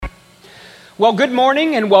Well, good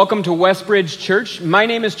morning and welcome to Westbridge Church. My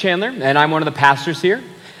name is Chandler and I'm one of the pastors here.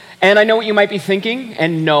 And I know what you might be thinking,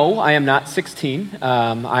 and no, I am not 16.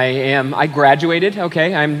 I graduated,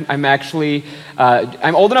 okay? I'm actually,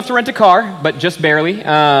 I'm old enough to rent a car, but just barely.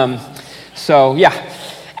 So yeah.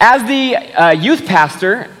 As the youth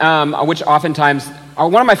pastor, which oftentimes are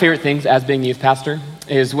one of my favorite things as being youth pastor,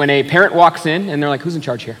 is when a parent walks in and they're like, who's in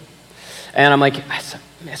charge here? And I'm like,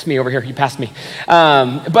 it's me over here, you passed me.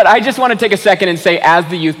 But I just want to take a second and say, as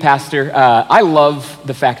the youth pastor, I love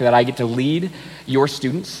the fact that I get to lead your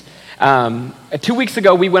students. 2 weeks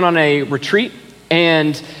ago, we went on a retreat,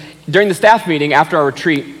 and during the staff meeting after our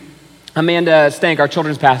retreat, Amanda Stank, our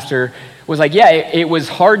children's pastor, was like, yeah, it was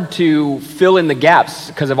hard to fill in the gaps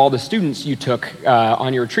because of all the students you took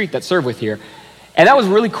on your retreat that serve with here. And that was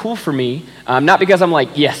really cool for me, not because I'm like,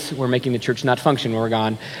 yes, we're making the church not function when we're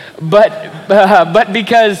gone, but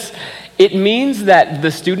because it means that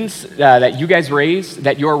the students that you guys raise,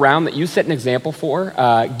 that you're around, that you set an example for,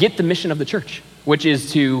 get the mission of the church, which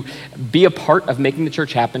is to be a part of making the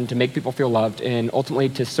church happen, to make people feel loved, and ultimately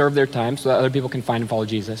to serve their time so that other people can find and follow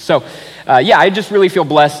Jesus. So yeah, I just really feel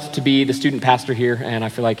blessed to be the student pastor here, and I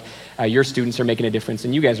feel like your students are making a difference,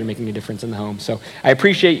 and you guys are making a difference in the home. So I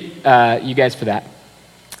appreciate you guys for that.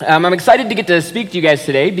 I'm excited to get to speak to you guys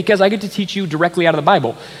today because I get to teach you directly out of the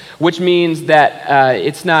Bible, which means that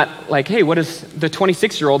it's not like, hey, what does the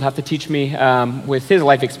 26-year-old have to teach me with his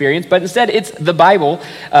life experience? But instead, it's the Bible,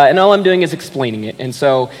 and all I'm doing is explaining it. And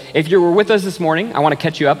so if you were with us this morning, I want to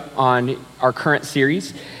catch you up on our current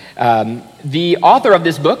series. The author of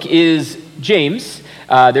this book is James.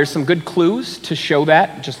 There's some good clues to show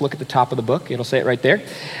that. Just look at the top of the book. It'll say it right there.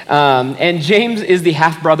 And James is the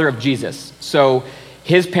half-brother of Jesus. So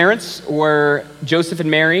his parents were Joseph and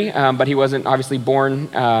Mary, but he wasn't obviously born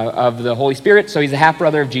of the Holy Spirit, so he's a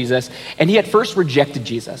half-brother of Jesus, and he at first rejected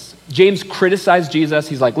Jesus. James criticized Jesus.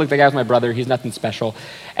 He's like, look, that guy's my brother. He's nothing special.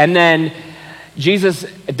 And then Jesus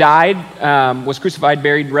died, was crucified,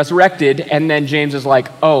 buried, resurrected, and then James is like,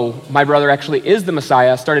 oh, my brother actually is the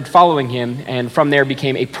Messiah, started following him, and from there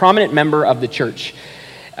became a prominent member of the church.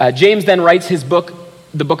 James then writes his book,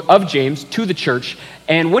 the book of James, to the church,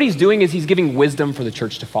 and what he's doing is he's giving wisdom for the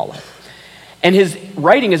church to follow. And his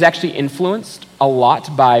writing is actually influenced a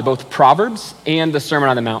lot by both Proverbs and the Sermon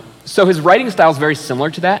on the Mount. So his writing style is very similar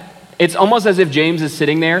to that. It's almost as if James is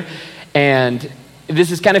sitting there, and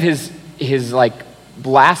this is kind of his like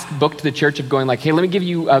last book to the church of going like, hey, let me give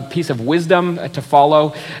you a piece of wisdom to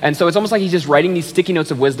follow. And so it's almost like he's just writing these sticky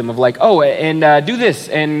notes of wisdom of like, oh, and do this,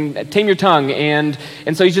 and tame your tongue. And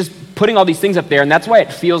so he's just putting all these things up there, and that's why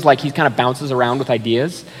it feels like he kind of bounces around with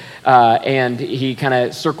ideas, and he kind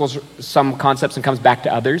of circles some concepts and comes back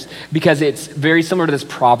to others, because it's very similar to this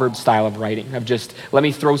proverb style of writing, of just, let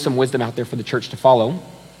me throw some wisdom out there for the church to follow.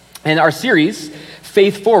 And our series,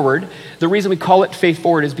 Faith Forward, the reason we call it Faith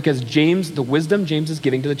Forward is because James, the wisdom James is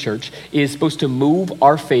giving to the church, is supposed to move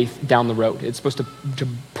our faith down the road. It's supposed to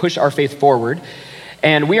push our faith forward.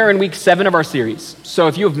 And we are in week 7 of our series. So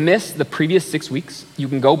if you have missed the previous 6 weeks, you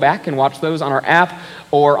can go back and watch those on our app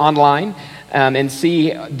or online and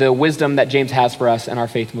see the wisdom that James has for us and our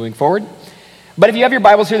faith moving forward. But if you have your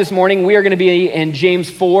Bibles here this morning, we are going to be in James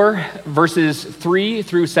 4, verses 3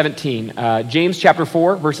 through 17. James chapter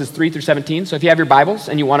 4, verses 3 through 17. So if you have your Bibles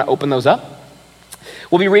and you want to open those up,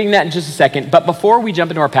 we'll be reading that in just a second. But before we jump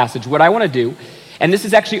into our passage, what I want to do, and this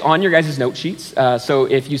is actually on your guys' note sheets, so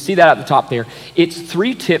if you see that at the top there, it's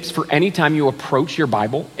 3 tips for any time you approach your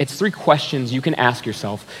Bible. It's 3 questions you can ask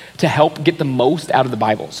yourself to help get the most out of the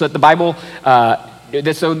Bible. So that the Bible,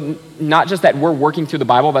 so not just that we're working through the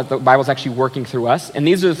Bible, but the Bible's actually working through us. And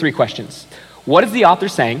these are the 3 questions. What is the author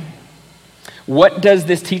saying? What does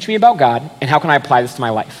this teach me about God? And how can I apply this to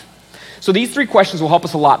my life? So these 3 questions will help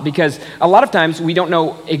us a lot, because a lot of times we don't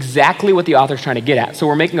know exactly what the author's trying to get at. So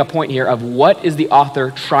we're making a point here of what is the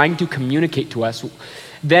author trying to communicate to us.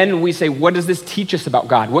 Then we say, what does this teach us about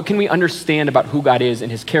God? What can we understand about who God is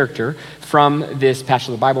and his character from this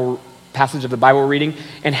passage of the Bible we're reading?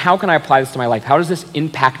 And how can I apply this to my life? How does this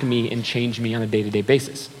impact me and change me on a day-to-day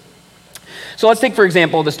basis? So let's take, for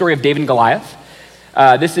example, the story of David and Goliath.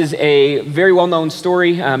 This is a very well-known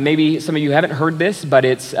story. Maybe some of you haven't heard this, but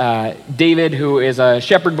it's David, who is a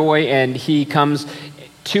shepherd boy, and he comes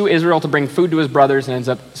to Israel to bring food to his brothers and ends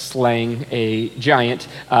up slaying a giant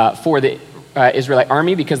for the Israelite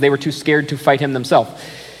army because they were too scared to fight him themselves.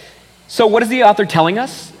 So what is the author telling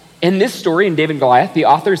us? In this story, in David and Goliath, the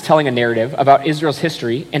author is telling a narrative about Israel's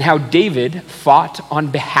history and how David fought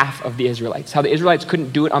on behalf of the Israelites, how the Israelites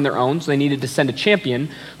couldn't do it on their own, so they needed to send a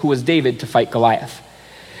champion, who was David, to fight Goliath.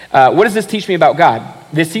 What does this teach me about God?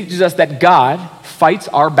 This teaches us that God fights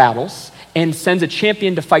our battles and sends a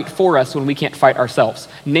champion to fight for us when we can't fight ourselves.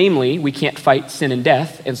 Namely, we can't fight sin and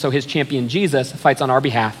death, and so his champion Jesus fights on our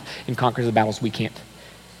behalf and conquers the battles we can't.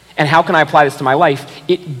 And how can I apply this to my life?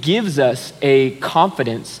 It gives us a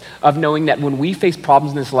confidence of knowing that when we face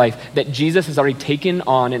problems in this life, that Jesus has already taken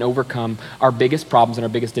on and overcome our biggest problems and our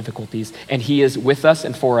biggest difficulties, and he is with us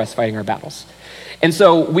and for us fighting our battles. And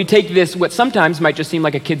so we take this, what sometimes might just seem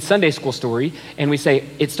like a kid's Sunday school story, and we say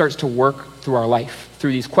it starts to work through our life,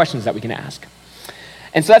 through these questions that we can ask.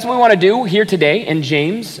 And so that's what we want to do here today in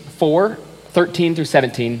James 4:13 through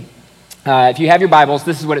 17. If you have your Bibles,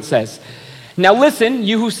 this is what it says. Now listen,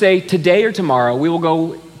 you who say, today or tomorrow, we will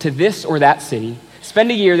go to this or that city,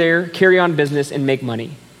 spend a year there, carry on business, and make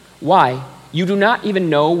money. Why? You do not even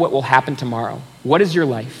know what will happen tomorrow. What is your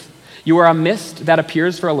life? You are a mist that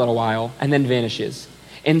appears for a little while and then vanishes.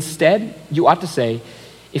 Instead, you ought to say,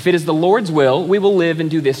 if it is the Lord's will, we will live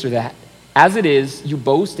and do this or that. As it is, you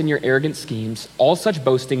boast in your arrogant schemes. All such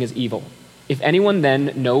boasting is evil. If anyone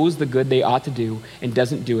then knows the good they ought to do and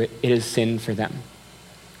doesn't do it, it is sin for them.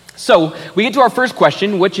 So we get to our first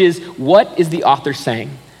question, which is, what is the author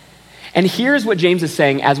saying? And here's what James is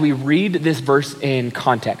saying as we read this verse in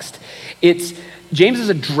context. James is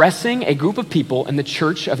addressing a group of people in the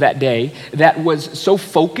church of that day that was so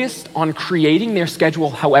focused on creating their schedule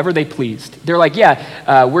however they pleased. They're like,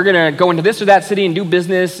 we're going to go into this or that city and do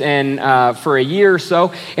business and for a year or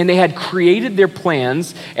so. And they had created their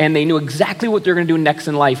plans and they knew exactly what they're going to do next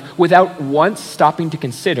in life without once stopping to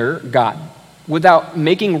consider God, without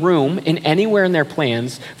making room in anywhere in their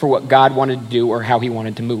plans for what God wanted to do or how he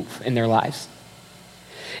wanted to move in their lives.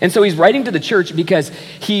 And so he's writing to the church because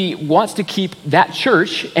he wants to keep that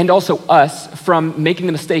church and also us from making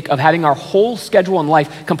the mistake of having our whole schedule in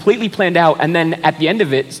life completely planned out and then at the end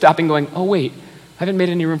of it stopping going, oh wait, I haven't made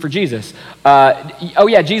any room for Jesus.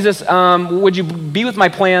 Jesus, would you be with my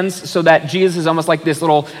plans so that Jesus is almost like this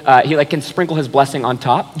little, he can sprinkle his blessing on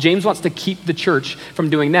top. James wants to keep the church from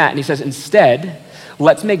doing that. And he says, instead,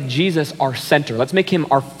 let's make Jesus our center. Let's make him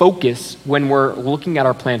our focus when we're looking at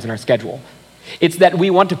our plans and our schedule. It's that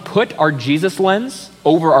we want to put our Jesus lens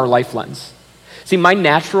over our life lens. See, my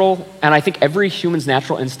natural, and I think every human's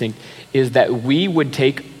natural instinct is that we would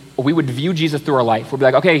view Jesus through our life. We'll be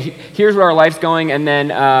like, okay, here's where our life's going, and then,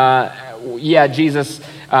 Jesus,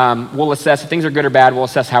 we'll assess if things are good or bad, we'll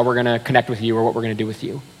assess how we're going to connect with you or what we're going to do with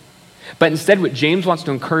you. But instead, what James wants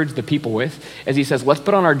to encourage the people with is he says, let's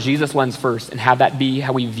put on our Jesus lens first and have that be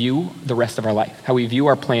how we view the rest of our life, how we view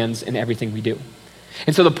our plans and everything we do.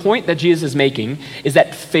 And so the point that Jesus is making is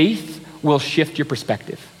that faith will shift your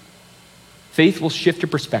perspective. Faith will shift your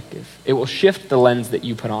perspective. It will shift the lens that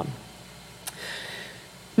you put on.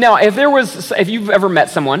 Now, if you've ever met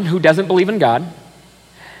someone who doesn't believe in God,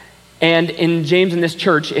 and in James, in this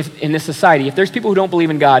church, in this society, if there's people who don't believe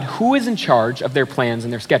in God, who is in charge of their plans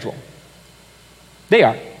and their schedule? They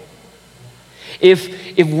are.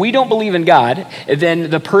 If we don't believe in God, then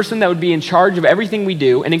the person that would be in charge of everything we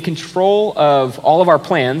do and in control of all of our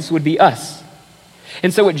plans would be us.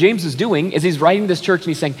 And so what James is doing is he's writing to this church and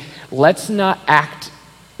he's saying, let's not act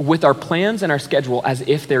with our plans and our schedule as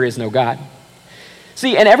if there is no God.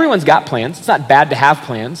 See, and everyone's got plans. It's not bad to have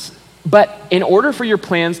plans. But in order for your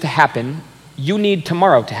plans to happen, you need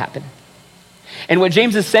tomorrow to happen. And what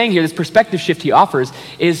James is saying here, this perspective shift he offers,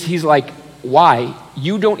 is he's like, why?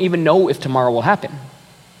 You don't even know if tomorrow will happen.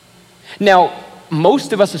 Now,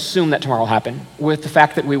 most of us assume that tomorrow will happen with the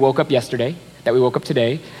fact that we woke up yesterday, that we woke up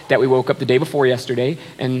today, that we woke up the day before yesterday,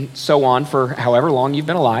 and so on for however long you've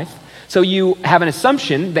been alive. So you have an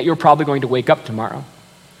assumption that you're probably going to wake up tomorrow.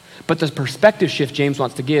 But the perspective shift James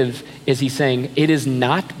wants to give is he's saying it is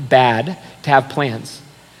not bad to have plans,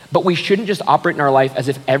 but we shouldn't just operate in our life as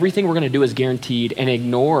if everything we're going to do is guaranteed and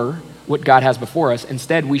ignore what God has before us.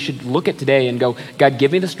 Instead, we should look at today and go, God,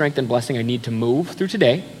 give me the strength and blessing I need to move through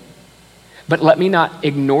today, but let me not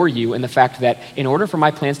ignore you in the fact that in order for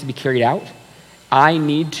my plans to be carried out, I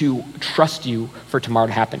need to trust you for tomorrow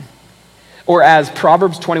to happen. Or as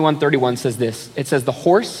Proverbs 21:31 says this, it says, the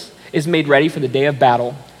horse is made ready for the day of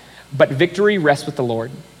battle, but victory rests with the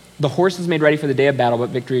Lord. The horse is made ready for the day of battle, but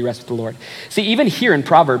victory rests with the Lord. See, even here in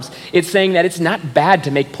Proverbs, it's saying that it's not bad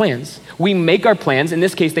to make plans. We make our plans. In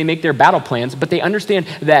this case, they make their battle plans, but they understand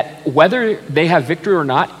that whether they have victory or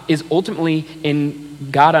not is ultimately in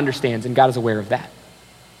God understands, and God is aware of that.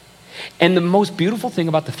 And the most beautiful thing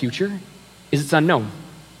about the future is it's unknown,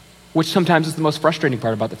 which sometimes is the most frustrating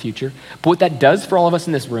part about the future. But what that does for all of us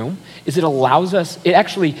in this room is it allows us, it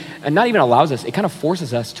actually, not even allows us, it kind of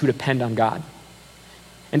forces us to depend on God.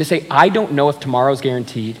 And to say, I don't know if tomorrow's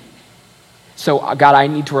guaranteed, So God, I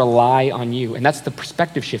need to rely on you. And that's the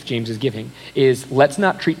perspective shift James is giving, is let's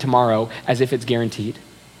not treat tomorrow as if it's guaranteed.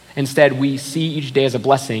 Instead, we see each day as a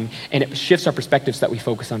blessing, and it shifts our perspective so that we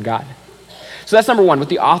focus on God. So that's number one. What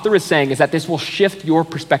the author is saying is that this will shift your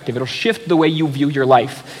perspective. It'll shift the way you view your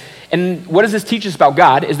life. And what does this teach us about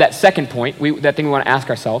God is that second point, that thing we want to ask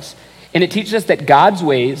ourselves. And it teaches us that God's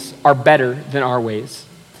ways are better than our ways.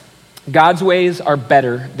 God's ways are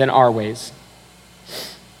better than our ways.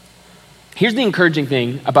 Here's the encouraging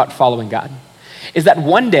thing about following God, is that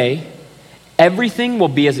one day, everything will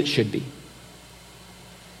be as it should be.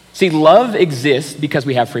 See, love exists because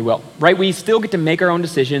we have free will, right? We still get to make our own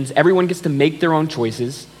decisions. Everyone gets to make their own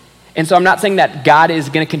choices. And so I'm not saying that God is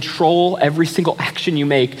going to control every single action you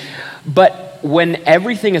make, but when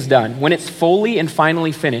everything is done, when it's fully and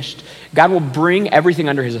finally finished, God will bring everything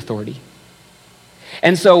under his authority.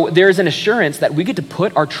 And so there's an assurance that we get to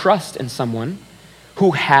put our trust in someone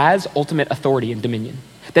who has ultimate authority and dominion.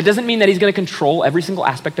 That doesn't mean that he's going to control every single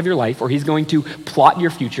aspect of your life or he's going to plot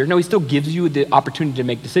your future. No, he still gives you the opportunity to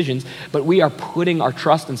make decisions, but we are putting our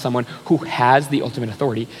trust in someone who has the ultimate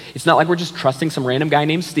authority. It's not like we're just trusting some random guy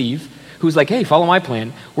named Steve who's like, hey, follow my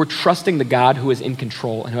plan. We're trusting the God who is in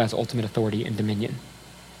control and who has ultimate authority and dominion.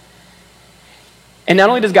 And not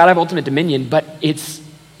only does God have ultimate dominion, but it's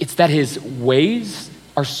that his ways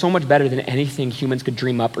are so much better than anything humans could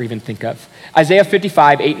dream up or even think of. Isaiah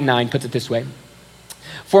 55, 8 and 9 puts it this way.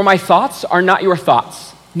 For my thoughts are not your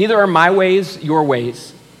thoughts, neither are my ways your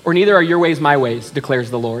ways, or neither are your ways my ways, declares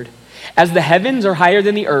the Lord. As the heavens are higher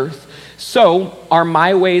than the earth, so are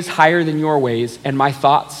my ways higher than your ways, and my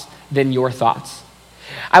thoughts than your thoughts.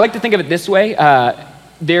 I like to think of it this way.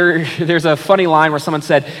 There's a funny line where someone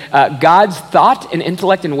said, God's thought and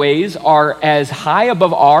intellect and ways are as high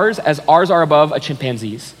above ours as ours are above a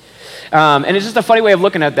chimpanzee's. And it's just a funny way of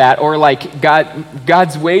looking at that. Or like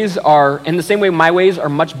God's ways are, in the same way my ways are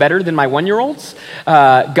much better than my 1-year-old's,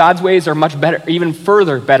 God's ways are much better, even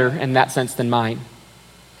further better in that sense than mine.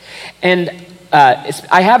 And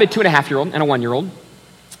I have a 2.5-year-old and a 1-year-old.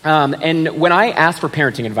 And when I ask for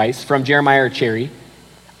parenting advice from Jeremiah or Cherry,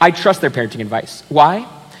 I trust their parenting advice. Why?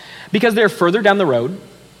 Because they're further down the road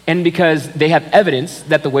and because they have evidence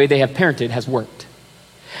that the way they have parented has worked.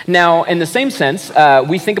 Now, in the same sense,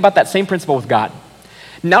 we think about that same principle with God.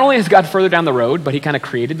 Not only is God further down the road, but he kind of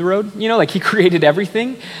created the road, like he created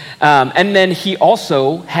everything. And then he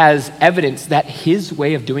also has evidence that his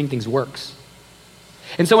way of doing things works.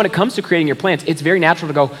 And so when it comes to creating your plans, it's very natural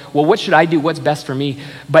to go, well, what should I do? What's best for me?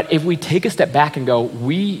 But if we take a step back and go,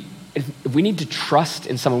 we need to trust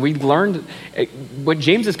in someone. We learned, what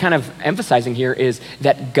James is kind of emphasizing here is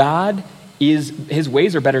that his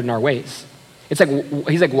ways are better than our ways. It's like,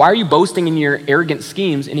 he's like, why are you boasting in your arrogant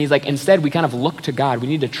schemes? And he's like, instead, we kind of look to God. We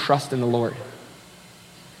need to trust in the Lord.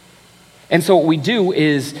 And so what we do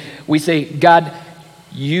is we say, God,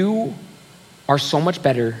 you are so much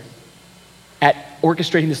better at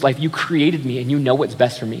orchestrating this life. You created me and you know what's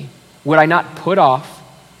best for me. Would I not put off,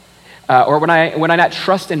 or would I not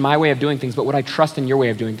trust in my way of doing things, but would I trust in your way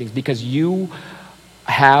of doing things? Because you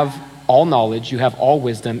have all knowledge, you have all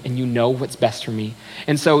wisdom, and you know what's best for me.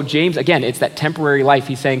 And so James, again, it's that temporary life.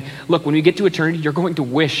 He's saying, look, when we get to eternity, you're going to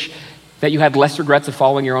wish that you had less regrets of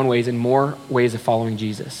following your own ways and more ways of following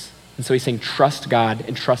Jesus. And so he's saying, trust God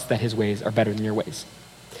and trust that his ways are better than your ways.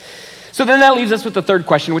 So then that leaves us with the third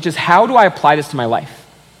question, which is, how do I apply this to my life?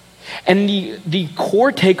 And the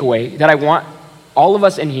core takeaway that I want all of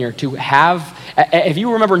us in here to have, if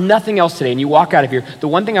you remember nothing else today and you walk out of here, the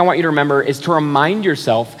one thing I want you to remember is to remind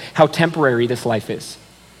yourself how temporary this life is.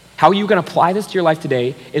 How you can apply this to your life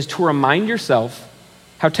today is to remind yourself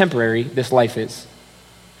how temporary this life is.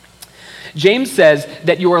 James says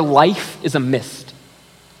that your life is a mist.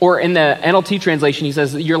 Or in the NLT translation, he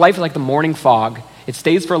says your life is like the morning fog. It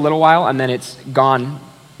stays for a little while and then it's gone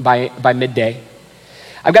by midday.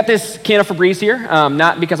 I've got this can of Febreze here,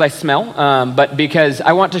 not because I smell, but because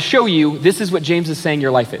I want to show you this is what James is saying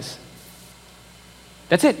your life is.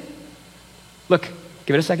 That's it. Look,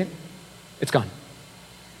 give it a second. It's gone.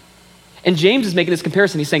 And James is making this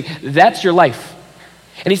comparison. He's saying, that's your life.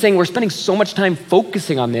 And he's saying we're spending so much time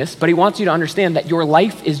focusing on this, but he wants you to understand that your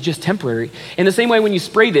life is just temporary. In the same way when you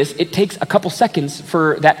spray this, it takes a couple seconds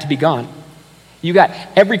for that to be gone. You got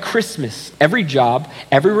every Christmas, every job,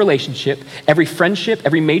 every relationship, every friendship,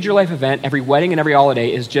 every major life event, every wedding and every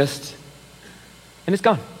holiday is just, and it's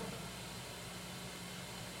gone.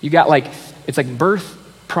 You got it's like birth,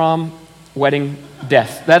 prom, wedding,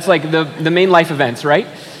 death. That's like the main life events, right?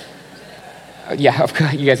 Yeah,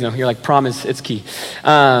 you guys know, you're like, prom it's key.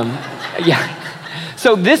 Yeah.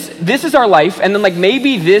 So this is our life, and then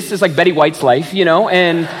maybe this is like Betty White's life,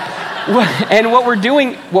 and And what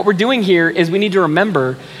we're doing here is we need to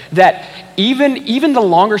remember that even the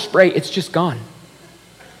longer spray, it's just gone.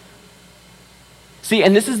 See,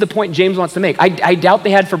 and this is the point James wants to make. I doubt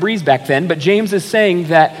they had Febreze back then, but James is saying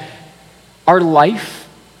that our life,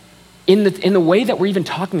 in the way that we're even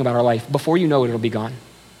talking about our life, before you know it, it'll be gone.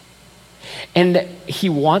 And he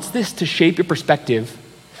wants this to shape your perspective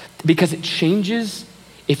because it changes.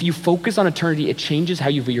 If you focus on eternity, it changes how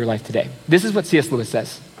you view your life today. This is what C.S. Lewis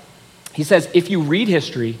says. He says, if you read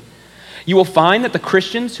history, you will find that the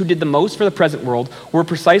Christians who did the most for the present world were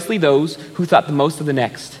precisely those who thought the most of the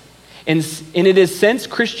next. And it is since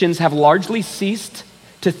Christians have largely ceased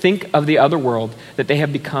to think of the other world that they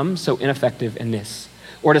have become so ineffective in this.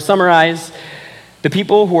 Or to summarize, the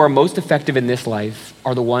people who are most effective in this life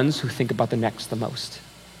are the ones who think about the next the most.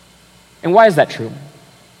 And why is that true?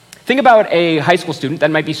 Think about a high school student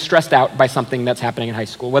that might be stressed out by something that's happening in high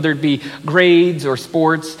school, whether it be grades or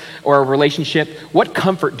sports or a relationship. What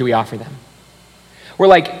comfort do we offer them? We're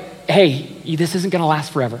like, hey, this isn't gonna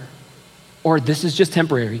last forever. Or this is just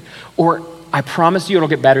temporary. Or I promise you it'll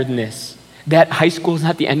get better than this. That high school is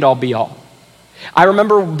not the end all be all. I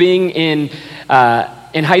remember being in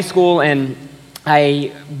high school and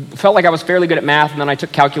I felt like I was fairly good at math, and then I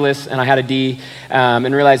took calculus and I had a D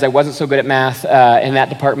and realized I wasn't so good at math in that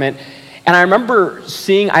department. And I remember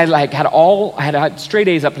seeing I had straight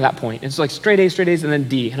A's up to that point. It's like straight A's, and then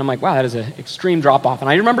D. And I'm like, wow, that is an extreme drop off. And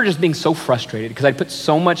I remember just being so frustrated because I'd put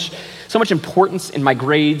so much importance in my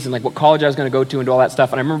grades and like what college I was going to go to and do all that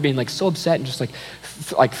stuff. And I remember being like so upset and just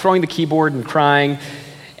like throwing the keyboard and crying.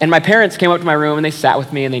 And my parents came up to my room and they sat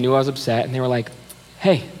with me and they knew I was upset. And they were like,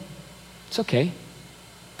 hey, it's okay.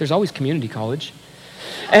 There's always community college.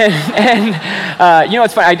 And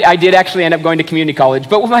it's funny. I did actually end up going to community college.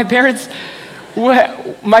 But with my parents,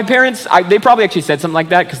 they probably actually said something like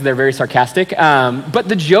that because they're very sarcastic. But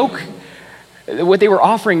the joke, what they were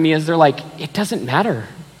offering me is they're like, it doesn't matter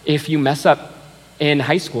if you mess up in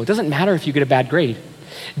high school. It doesn't matter if you get a bad grade.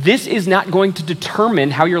 This is not going to determine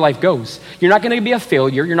how your life goes. You're not going to be a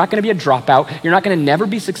failure. You're not going to be a dropout. You're not going to never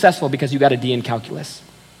be successful because you got a D in calculus.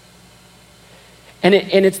 And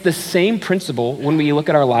it's the same principle when we look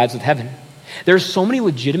at our lives with heaven. There's so many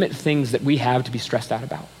legitimate things that we have to be stressed out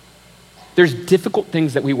about. There's difficult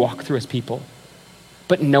things that we walk through as people.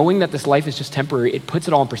 But knowing that this life is just temporary, it puts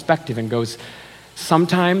it all in perspective and goes,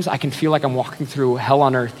 sometimes I can feel like I'm walking through hell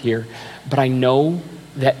on earth here, but I know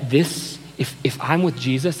that this, if I'm with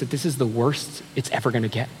Jesus, that this is the worst it's ever gonna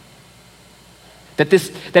get.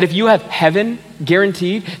 That if you have heaven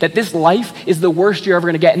guaranteed, that this life is the worst you're ever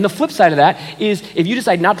gonna get. And the flip side of that is if you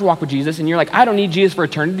decide not to walk with Jesus and you're like, I don't need Jesus for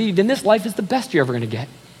eternity, then this life is the best you're ever gonna get.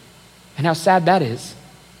 And how sad that is.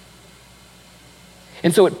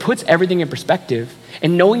 And so it puts everything in perspective.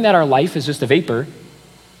 And knowing that our life is just a vapor,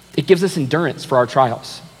 it gives us endurance for our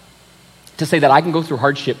trials. To say that I can go through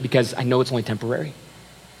hardship because I know it's only temporary.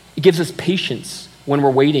 It gives us patience when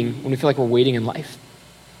we're waiting, when we feel like we're waiting in life.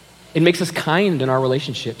 It makes us kind in our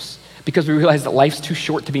relationships because we realize that life's too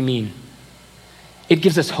short to be mean. It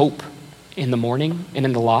gives us hope in the mourning and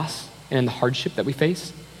in the loss and in the hardship that we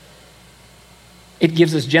face. It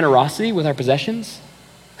gives us generosity with our possessions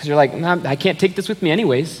because you're like, nah, I can't take this with me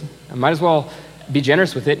anyways. I might as well be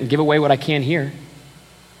generous with it and give away what I can here.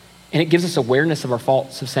 And it gives us awareness of our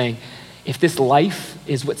faults, of saying, if this life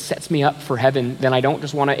is what sets me up for heaven, then I don't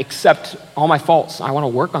just want to accept all my faults. I want to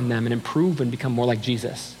work on them and improve and become more like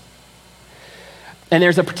Jesus. And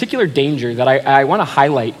there's a particular danger that I want to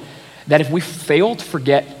highlight, that if we fail to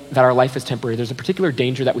forget that our life is temporary, there's a particular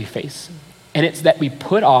danger that we face. And it's that we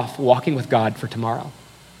put off walking with God for tomorrow.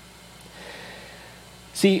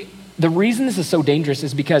 See, the reason this is so dangerous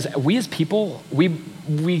is because we as people,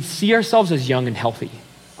 we see ourselves as young and healthy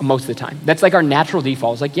most of the time. That's like our natural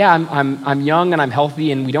default. It's like, yeah, I'm young and I'm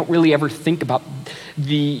healthy, and we don't really ever think about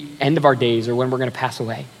the end of our days or when we're gonna pass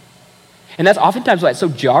away. And that's oftentimes why it's so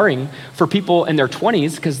jarring for people in their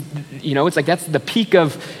 20s, because it's like that's the peak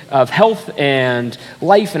of health and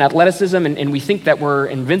life and athleticism, and we think that we're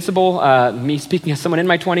invincible, me speaking as someone in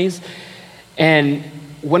my 20s. And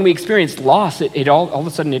when we experience loss, it all of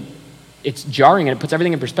a sudden it's jarring, and it puts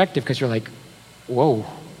everything in perspective, because you're like, whoa,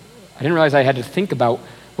 I didn't realize I had to think about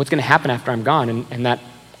what's gonna happen after I'm gone, and that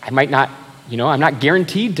I might not, I'm not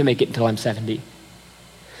guaranteed to make it until I'm 70.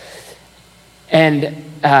 And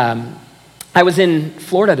I was in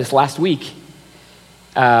Florida this last week,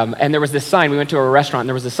 and there was this sign. We went to a restaurant, and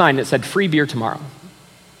there was a sign that said, free beer tomorrow.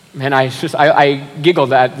 And I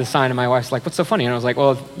giggled at the sign, and my wife's like, what's so funny? And I was like,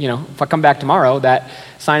 well, if I come back tomorrow, that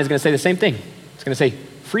sign is gonna say the same thing. It's gonna say,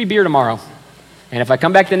 free beer tomorrow. And if I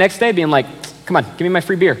come back the next day being like, come on, give me my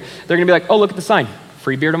free beer, they're gonna be like, oh, look at the sign,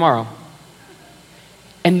 free beer tomorrow.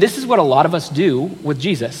 And this is what a lot of us do with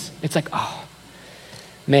Jesus. It's like, oh,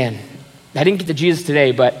 man, I didn't get to Jesus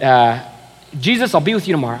today, but Jesus, I'll be with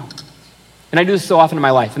you tomorrow. And I do this so often in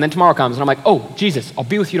my life. And then tomorrow comes and I'm like, oh, Jesus, I'll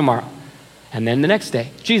be with you tomorrow. And then the next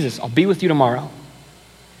day, Jesus, I'll be with you tomorrow.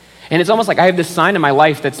 And it's almost like I have this sign in my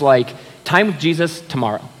life that's like, time with Jesus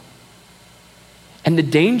tomorrow. And the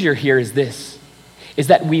danger here is this, is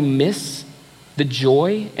that we miss the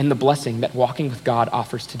joy and the blessing that walking with God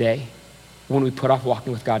offers today when we put off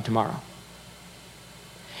walking with God tomorrow.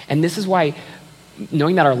 And this is why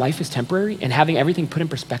knowing that our life is temporary and having everything put in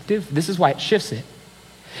perspective, this is why it shifts it.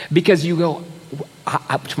 Because you go,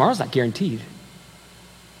 tomorrow's not guaranteed.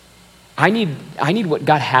 I need what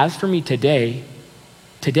God has for me today.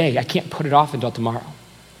 I can't put it off until tomorrow.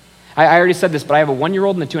 I already said this, but I have a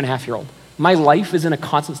 1-year-old and a 2.5-year-old. My life is in a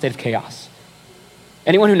constant state of chaos.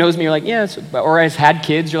 Anyone who knows me, you're like, yeah, or has had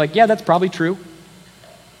kids, you're like, yeah, that's probably true.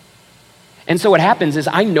 And so what happens is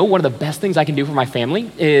I know one of the best things I can do for my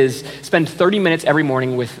family is spend 30 minutes every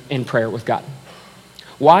morning in prayer with God.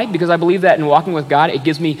 Why? Because I believe that in walking with God, it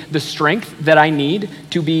gives me the strength that I need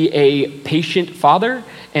to be a patient father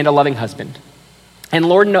and a loving husband. And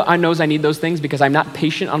Lord knows I need those things because I'm not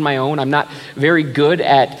patient on my own. I'm not very good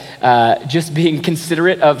at just being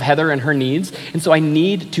considerate of Heather and her needs. And so I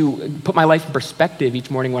need to put my life in perspective each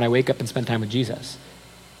morning when I wake up and spend time with Jesus.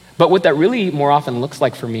 But what that really more often looks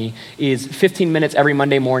like for me is 15 minutes every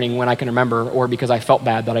Monday morning when I can remember, or because I felt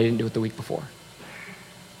bad that I didn't do it the week before.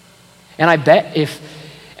 And I bet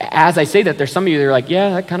as I say that, there's some of you that are like,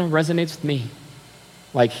 yeah, that kind of resonates with me.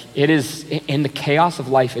 Like, it is, in the chaos of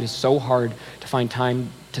life, it is so hard to find time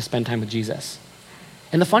to spend time with Jesus.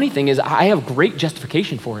 And the funny thing is, I have great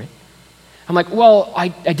justification for it. I'm like, well, I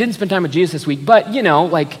didn't spend time with Jesus this week, but,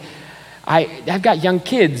 I've got young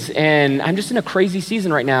kids, and I'm just in a crazy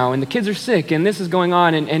season right now, and the kids are sick, and this is going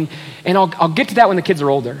on, and I'll get to that when the kids are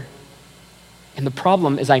older. And the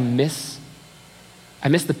problem is I miss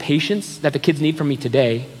the patience that the kids need from me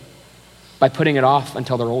today by putting it off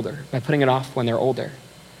until they're older, by putting it off when they're older.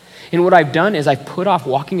 And what I've done is I've put off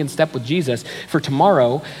walking in step with Jesus for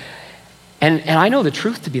tomorrow, and I know the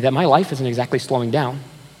truth to be that my life isn't exactly slowing down,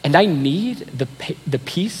 and I need the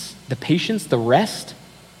peace, the patience, the rest,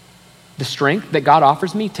 the strength that God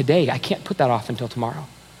offers me today. I can't put that off until tomorrow.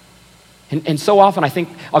 And so often I think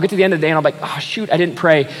I'll get to the end of the day and I'll be like, oh shoot, I didn't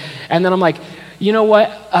pray. And then I'm like, you know what?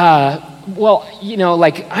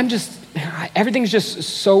 Everything's just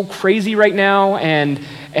so crazy right now, and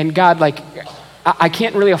God, I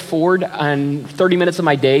can't really afford 30 minutes of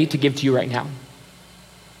my day to give to you right now.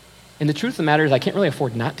 And the truth of the matter is I can't really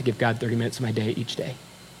afford not to give God 30 minutes of my day each day.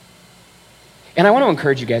 And I want to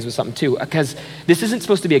encourage you guys with something too, because this isn't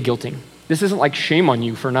supposed to be a guilting. This isn't like shame on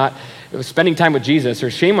you for not spending time with Jesus or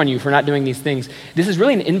shame on you for not doing these things. This is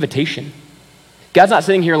really an invitation. God's not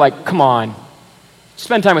sitting here like, come on,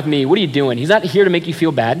 spend time with me. What are you doing? He's not here to make you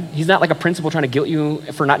feel bad. He's not like a principal trying to guilt you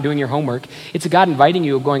for not doing your homework. It's a God inviting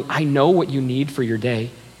you, going, I know what you need for your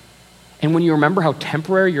day. And when you remember how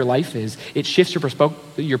temporary your life is, it shifts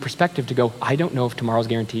your perspective to go, I don't know if tomorrow's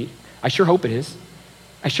guaranteed. I sure hope it is.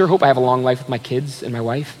 I sure hope I have a long life with my kids and my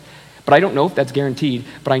wife, but I don't know if that's guaranteed.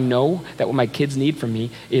 But I know that what my kids need from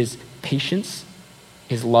me is patience,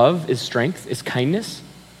 is love, is strength, is kindness.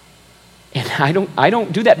 And I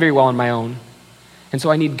don't do that very well on my own. And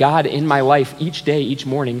so I need God in my life each day, each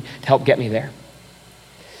morning to help get me there.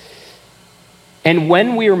 And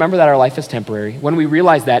when we remember that our life is temporary, when we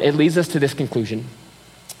realize that, it leads us to this conclusion,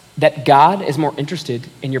 that God is more interested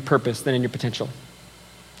in your purpose than in your potential.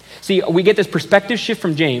 See, we get this perspective shift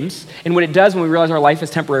from James, and what it does when we realize our life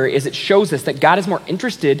is temporary is it shows us that God is more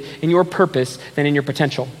interested in your purpose than in your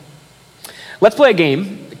potential. Let's play a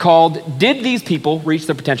game called Did These People Reach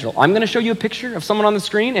Their Potential? I'm going to show you a picture of someone on the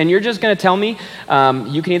screen, and you're just going to tell me,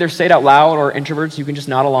 you can either say it out loud, or introverts, you can just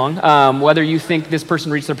nod along, whether you think this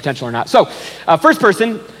person reached their potential or not. So, first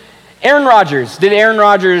person, Aaron Rodgers. Did Aaron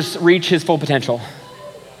Rodgers reach his full potential?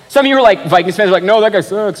 Some of you are like, Vikings fans are like, no, that guy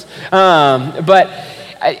sucks.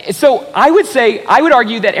 So I would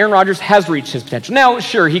argue that Aaron Rodgers has reached his potential. Now,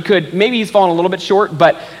 sure, maybe he's fallen a little bit short,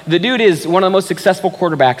 but the dude is one of the most successful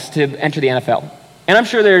quarterbacks to enter the NFL. And I'm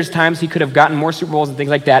sure there's times he could have gotten more Super Bowls and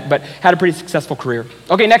things like that, but had a pretty successful career.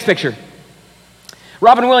 Okay, next picture.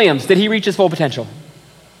 Robin Williams, did he reach his full potential?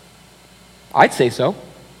 I'd say so.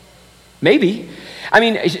 Maybe. I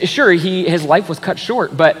mean, sure, his life was cut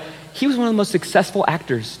short, but he was one of the most successful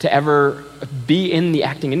actors to ever be in the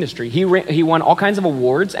acting industry. He won all kinds of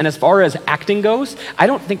awards, and as far as acting goes, I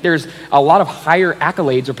don't think there's a lot of higher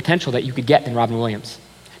accolades or potential that you could get than Robin Williams.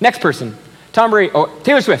 Next person,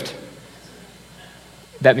 Taylor Swift.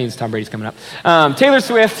 That means Tom Brady's coming up. Taylor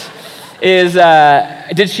Swift is,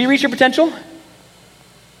 did she reach her potential?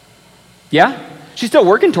 Yeah? She's still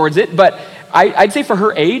working towards it, but I'd say for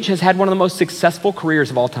her age, has had one of the most successful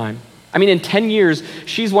careers of all time. I mean, in 10 years,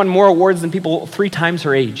 she's won more awards than people 3 times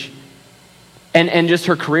her age. And just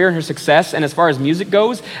her career and her success, and as far as music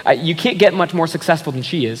goes, you can't get much more successful than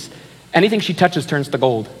she is. Anything she touches turns to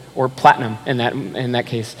gold, or platinum in that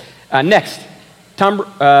case. Next,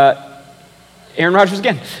 Aaron Rodgers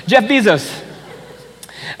again. Jeff Bezos.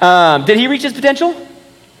 Did he reach his potential?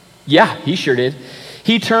 Yeah, he sure did.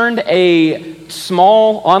 He turned a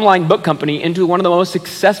small online book company into one of the most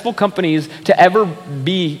successful companies to ever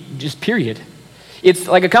be, just period. It's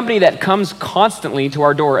like a company that comes constantly to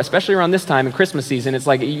our door, especially around this time in Christmas season. It's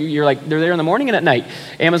like, you're like, they're there in the morning and at night.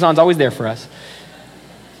 Amazon's always there for us.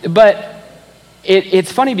 But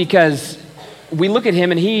it's funny because we look at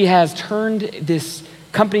him and he has turned this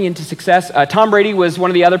company into success. Tom Brady was one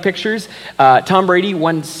of the other pictures. Tom Brady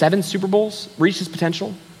won 7 Super Bowls, reached his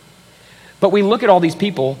potential. But we look at all these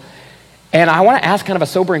people, and I want to ask kind of a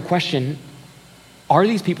sobering question. Are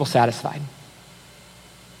these people satisfied?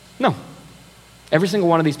 No. Every single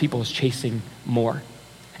one of these people is chasing more.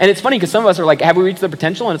 And it's funny because some of us are like, have we reached the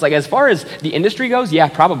potential? And it's like, as far as the industry goes, yeah,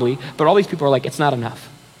 probably. But all these people are like, it's not enough.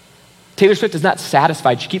 Taylor Swift is not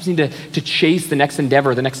satisfied. She keeps needing to chase the next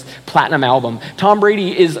endeavor, the next platinum album. Tom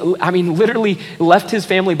Brady literally left his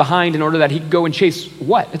family behind in order that he could go and chase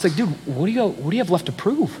what? It's like, dude, what do you have left to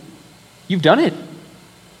prove? You've done it.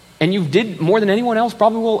 And you did more than anyone else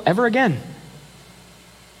probably will ever again.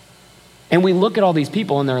 And we look at all these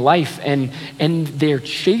people in their life and they're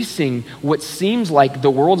chasing what seems like the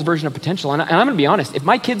world's version of potential. And I'm going to be honest, if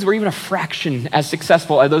my kids were even a fraction as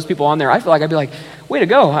successful as those people on there, I feel like I'd be like, way to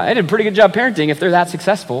go. I did a pretty good job parenting if they're that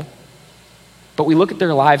successful. But we look at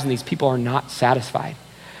their lives and these people are not satisfied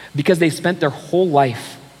because they spent their whole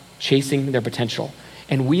life chasing their potential.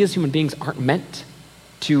 And we as human beings aren't meant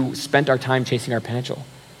to spend our time chasing our potential.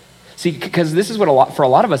 See, because this is what for a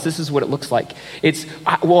lot of us, this is what it looks like. It's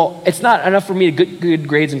not enough for me to get good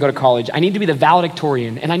grades and go to college. I need to be the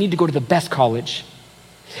valedictorian, and I need to go to the best college.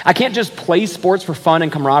 I can't just play sports for fun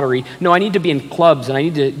and camaraderie. No, I need to be in clubs, and I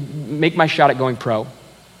need to make my shot at going pro.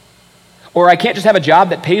 Or I can't just have a job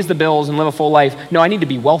that pays the bills and live a full life. No, I need to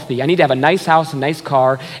be wealthy. I need to have a nice house, a nice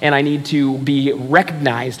car, and I need to be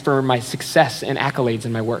recognized for my success and accolades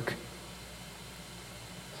in my work.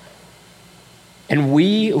 And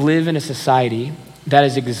we live in a society that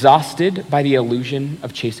is exhausted by the illusion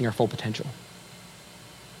of chasing our full potential.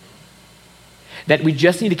 That we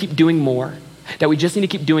just need to keep doing more. That we just need to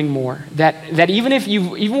keep doing more. That even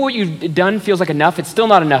what you've done feels like enough, it's still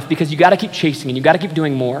not enough because you got to keep chasing and you got to keep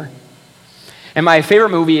doing more. And my favorite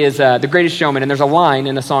movie is The Greatest Showman, and there's a line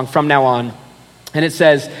in the song From Now On, and it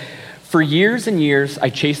says, "For years and years I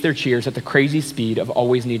chased their cheers at the crazy speed of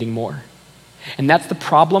always needing more." And that's the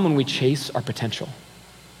problem when we chase our potential,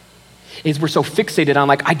 is we're so fixated on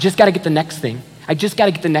like, I just got to get the next thing. I just got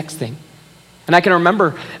to get the next thing. And I can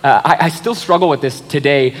remember, I still struggle with this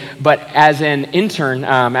today, but as an intern,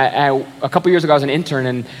 a couple years ago I was an intern,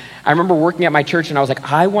 and I remember working at my church and I was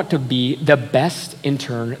like, I want to be the best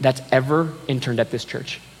intern that's ever interned at this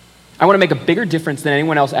church. I want to make a bigger difference than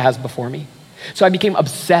anyone else has before me. So I became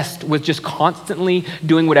obsessed with just constantly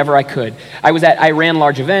doing whatever I could. I ran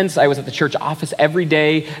large events. I was at the church office every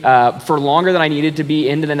day for longer than I needed to be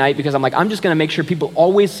into the night because I'm like, I'm just going to make sure people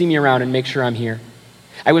always see me around and make sure I'm here.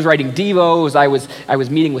 I was writing devos. I was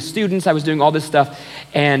meeting with students. I was doing all this stuff.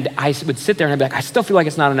 And I would sit there and I'd be like, I still feel like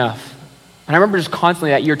it's not enough. And I remember just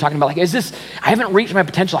constantly that year talking about like, I haven't reached my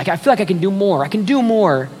potential. I feel like I can do more. I can do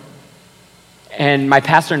more. And my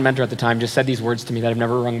pastor and mentor at the time just said these words to me that have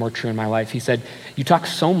never rung more true in my life. He said, you talk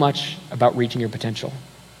so much about reaching your potential,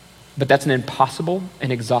 but that's an impossible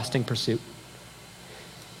and exhausting pursuit.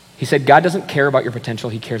 He said, God doesn't care about your potential,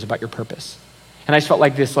 he cares about your purpose. And I just felt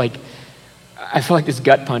like this, I felt like this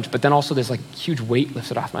gut punch, but then also this huge weight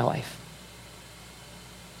lifted off my life.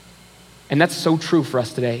 And that's so true for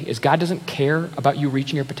us today, is God doesn't care about you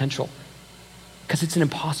reaching your potential because it's an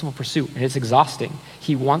impossible pursuit and it's exhausting.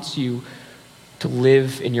 He wants you to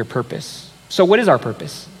live in your purpose. So what is our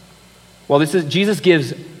purpose? Well, Jesus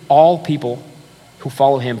gives all people who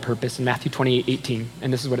follow him purpose in Matthew 28:18,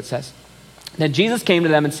 and this is what it says. Then Jesus came to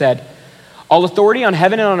them and said, all authority on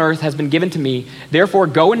heaven and on earth has been given to me. Therefore,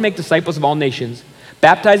 go and make disciples of all nations,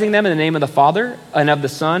 baptizing them in the name of the Father and of the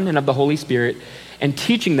Son and of the Holy Spirit, and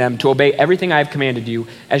teaching them to obey everything I have commanded you,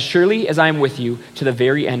 as surely as I am with you to the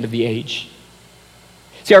very end of the age.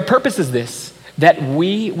 See, our purpose is this, that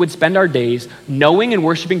we would spend our days knowing and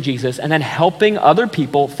worshiping Jesus and then helping other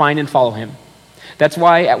people find and follow him. That's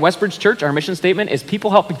why at Westbridge Church, our mission statement is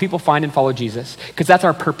people helping people find and follow Jesus, because that's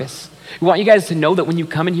our purpose. We want you guys to know that when you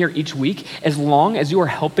come in here each week, as long as you are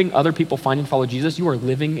helping other people find and follow Jesus, you are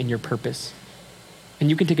living in your purpose. And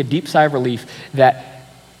you can take a deep sigh of relief that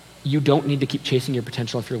you don't need to keep chasing your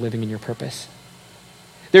potential if you're living in your purpose.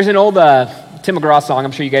 There's an old Tim McGraw song,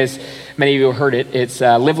 I'm sure you guys, many of you have heard it. It's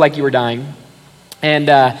Live Like You Were Dying. And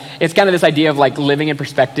it's kind of this idea of like living in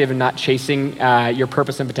perspective and not chasing your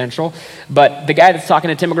purpose and potential. But the guy that's talking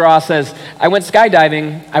to Tim McGraw says, I went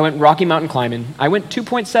skydiving, I went Rocky Mountain climbing, I went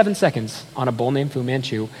 2.7 seconds on a bull named Fu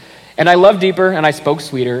Manchu. And I loved deeper and I spoke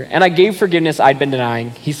sweeter and I gave forgiveness I'd been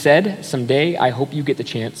denying. He said, someday I hope you get the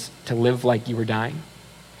chance to live like you were dying.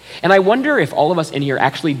 And I wonder if all of us in here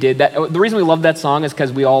actually did that. The reason we love that song is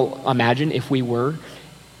because we all imagine if we were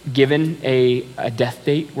given a death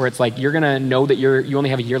date where it's like you're going to know that you only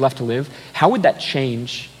have a year left to live, how would that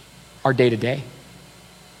change our day to day?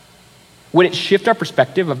 Would it shift our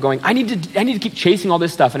perspective of going, I need to keep chasing all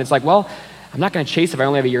this stuff, and it's like, well, I'm not going to chase if I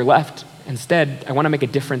only have a year left. Instead, I want to make a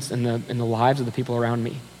difference in the lives of the people around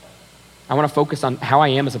me. I want to focus on how I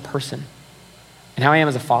am as a person and how I am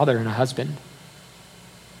as a father and a husband.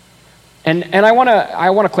 And I want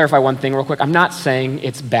to clarify one thing real quick. I'm not saying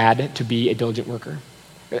it's bad to be a diligent worker.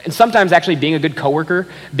 And sometimes actually being a good coworker,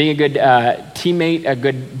 being a good teammate, a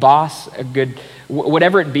good boss, a good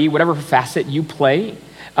whatever it be, whatever facet you play,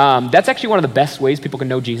 that's actually one of the best ways people can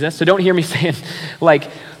know Jesus. So don't hear me saying like,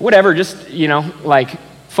 whatever, just, like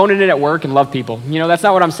phone it in at work and love people. That's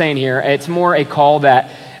not what I'm saying here. It's more a call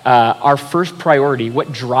that our first priority,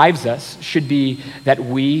 what drives us, should be that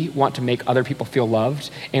we want to make other people feel loved,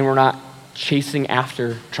 and we're not chasing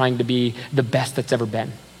after trying to be the best that's ever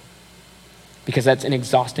been. Because that's an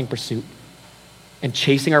exhausting pursuit. And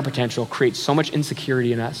chasing our potential creates so much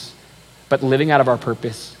insecurity in us. But living out of our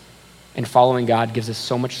purpose and following God gives us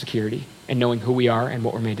so much security in knowing who we are and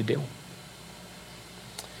what we're made to do.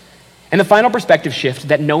 And the final perspective shift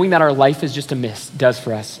that knowing that our life is just a miss does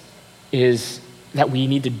for us is that we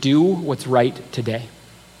need to do what's right today.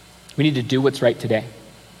 We need to do what's right today.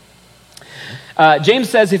 James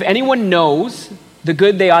says, if anyone knows the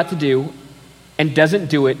good they ought to do and doesn't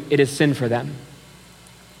do it, it is sin for them.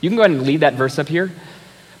 You can go ahead and leave that verse up here.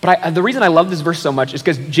 But the reason I love this verse so much is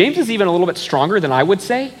because James is even a little bit stronger than I would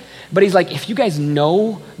say. But he's like, if you guys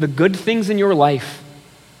know the good things in your life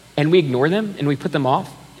and we ignore them and we put them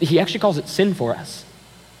off, he actually calls it sin for us.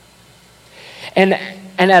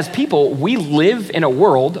 And as people, we live in a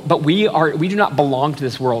world, but we do not belong to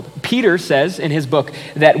this world. Peter says in his book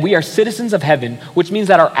that we are citizens of heaven, which means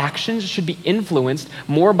that our actions should be influenced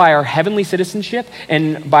more by our heavenly citizenship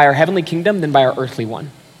and by our heavenly kingdom than by our earthly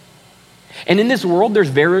one. And in this world, there's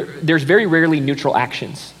very rarely neutral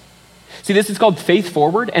actions. See, this is called faith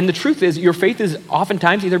forward, and the truth is your faith is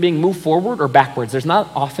oftentimes either being moved forward or backwards. There's not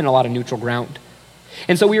often a lot of neutral ground.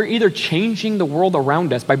 And so we are either changing the world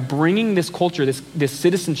around us by bringing this culture, this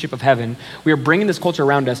citizenship of heaven, we are bringing this culture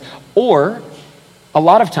around us, or a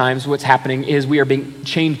lot of times what's happening is we are being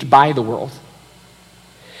changed by the world.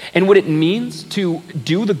 And what it means to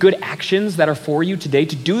do the good actions that are for you today,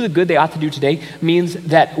 to do the good they ought to do today, means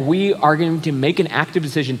that we are going to make an active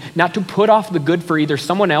decision, not to put off the good for either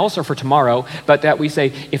someone else or for tomorrow, but that we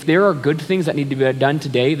say, if there are good things that need to be done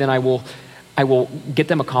today, then I will get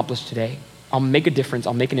them accomplished today. I'll make a difference,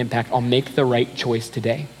 I'll make an impact, I'll make the right choice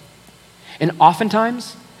today. And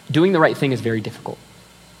oftentimes, doing the right thing is very difficult.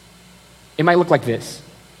 It might look like this.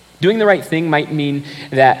 Doing the right thing might mean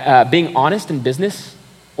that being honest in business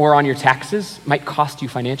or on your taxes might cost you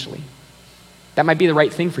financially. That might be the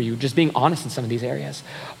right thing for you, just being honest in some of these areas.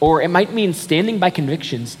 Or it might mean standing by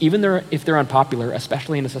convictions, even if they're unpopular,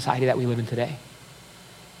 especially in the society that we live in today.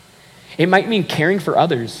 It might mean caring for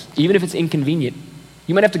others, even if it's inconvenient.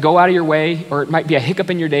 You might have to go out of your way, or it might be a hiccup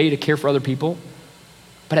in your day to care for other people,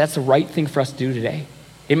 but that's the right thing for us to do today.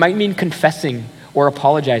 It might mean confessing or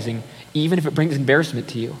apologizing, even if it brings embarrassment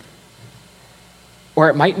to you. Or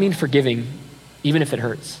it might mean forgiving, even if it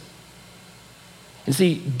hurts. And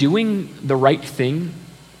see, doing the right thing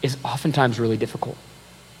is oftentimes really difficult.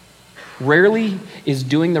 Rarely is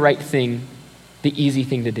doing the right thing the easy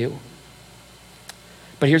thing to do.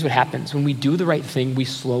 But here's what happens. When we do the right thing, we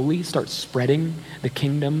slowly start spreading the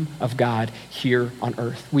kingdom of God here on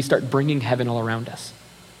earth. We start bringing heaven all around us.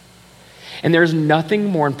 And there's nothing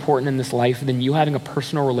more important in this life than you having a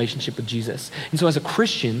personal relationship with Jesus. And so as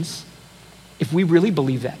Christians, if we really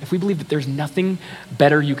believe that, if we believe that there's nothing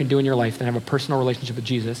better you can do in your life than have a personal relationship with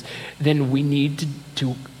Jesus, then we need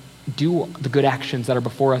to do the good actions that are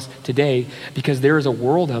before us today, because there is a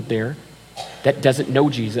world out there that doesn't know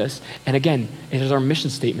Jesus. And again, it is our mission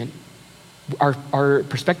statement Our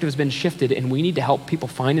perspective has been shifted, and we need to help people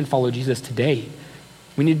find and follow Jesus today.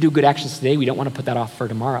 We need to do good actions today. We don't want to put that off for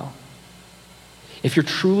tomorrow. If you're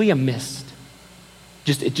truly a mist,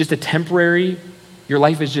 just a temporary, your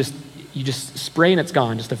life is just, you just spray and it's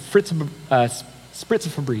gone, just a spritz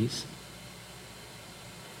of Febreze,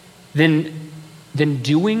 then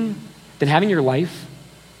having your life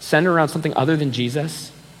centered around something other than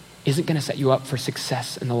Jesus isn't going to set you up for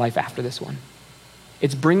success in the life after this one.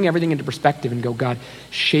 It's bringing everything into perspective and go, God,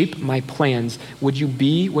 shape my plans. Would you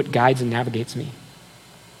be what guides and navigates me?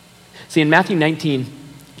 See, in Matthew 19,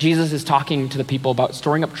 Jesus is talking to the people about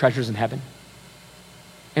storing up treasures in heaven.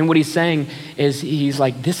 And what he's saying is, he's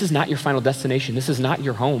like, this is not your final destination. This is not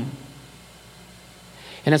your home.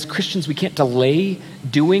 And as Christians, we can't delay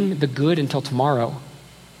doing the good until tomorrow.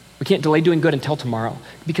 We can't delay doing good until tomorrow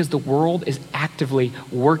because the world is actively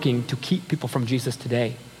working to keep people from Jesus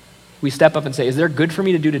today. We step up and say, is there good for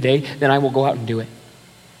me to do today? Then I will go out and do it.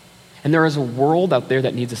 And there is a world out there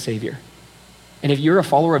that needs a Savior. And if you're a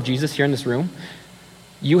follower of Jesus here in this room,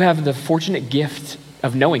 you have the fortunate gift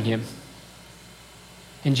of knowing him.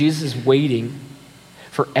 And Jesus is waiting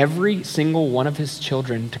for every single one of his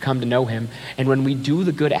children to come to know him. And when we do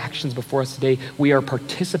the good actions before us today, we are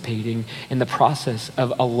participating in the process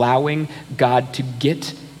of allowing God to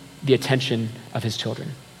get the attention of his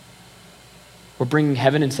children. We're bringing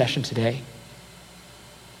heaven in session today.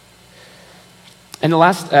 And the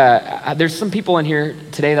last, there's some people in here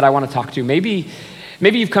today that I want to talk to. Maybe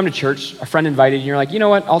you've come to church, a friend invited you, and you're like, you know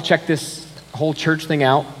what, I'll check this whole church thing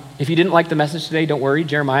out. If you didn't like the message today, don't worry.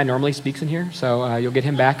 Jeremiah normally speaks in here, so you'll get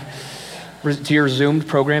him back to your resumed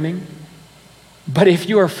programming. But if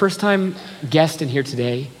you are a first-time guest in here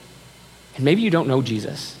today, and maybe you don't know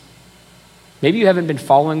Jesus, maybe you haven't been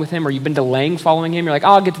following with him, or you've been delaying following him, you're like, oh,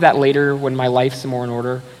 I'll get to that later when my life's more in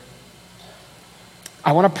order.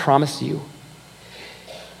 I want to promise you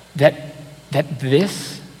that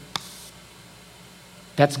this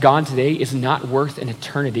that's gone today is not worth an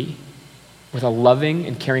eternity with a loving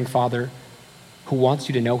and caring Father who wants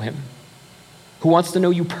you to know him, who wants to know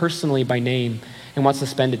you personally by name and wants to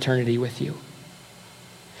spend eternity with you.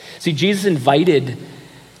 See, Jesus invited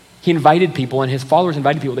people, and his followers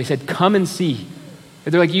invited people. They said, come and see.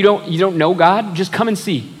 They're like, you don't know God? Just come and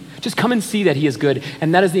see. Just come and see that he is good.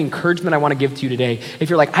 And that is the encouragement I want to give to you today. If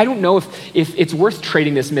you're like, I don't know if it's worth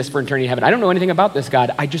trading this mist for eternity in heaven. I don't know anything about this,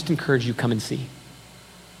 God. I just encourage you, come and see.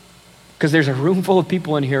 Because there's a room full of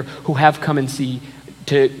people in here who have come and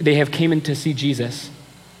they have came in to see Jesus.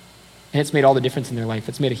 And it's made all the difference in their life.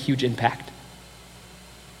 It's made a huge impact.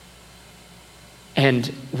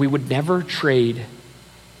 And we would never trade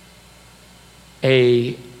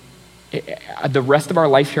the rest of our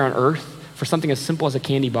life here on earth for something as simple as a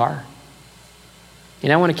candy bar.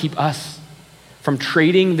 And I want to keep us from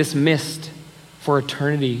trading this mist for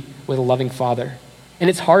eternity with a loving Father. And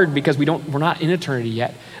it's hard because we're not in eternity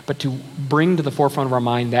yet, but to bring to the forefront of our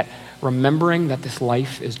mind that remembering that this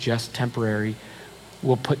life is just temporary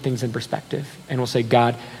will put things in perspective. And we'll say,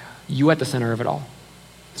 God, you at the center of it all.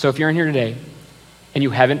 So if you're in here today and you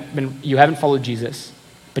haven't followed Jesus,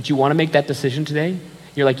 but you want to make that decision today,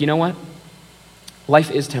 you're like, you know what? Life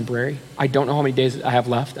is temporary. I don't know how many days I have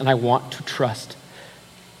left, and I want to trust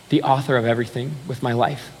the author of everything with my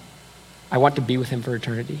life. I want to be with him for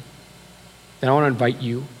eternity. Then I want to invite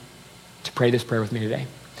you to pray this prayer with me today.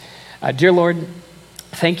 Dear Lord,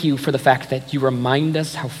 thank you for the fact that you remind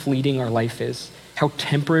us how fleeting our life is, how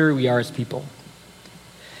temporary we are as people.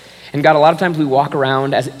 And God, a lot of times we walk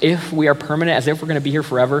around as if we are permanent, as if we're going to be here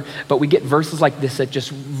forever, but we get verses like this that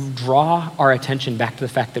just draw our attention back to the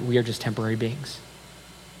fact that we are just temporary beings.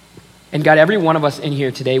 And God, every one of us in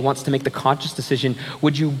here today wants to make the conscious decision,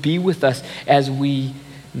 would you be with us as we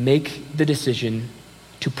make the decision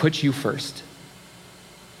to put you first?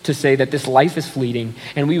 To say that this life is fleeting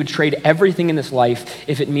and we would trade everything in this life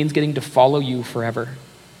if it means getting to follow you forever.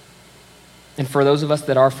 And for those of us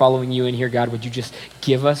that are following you in here, God, would you just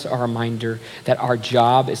give us a reminder that our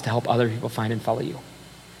job is to help other people find and follow you.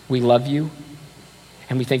 We love you,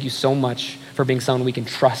 and we thank you so much for being someone we can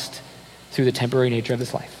trust through the temporary nature of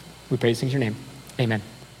this life. We pray these things in your name. Amen.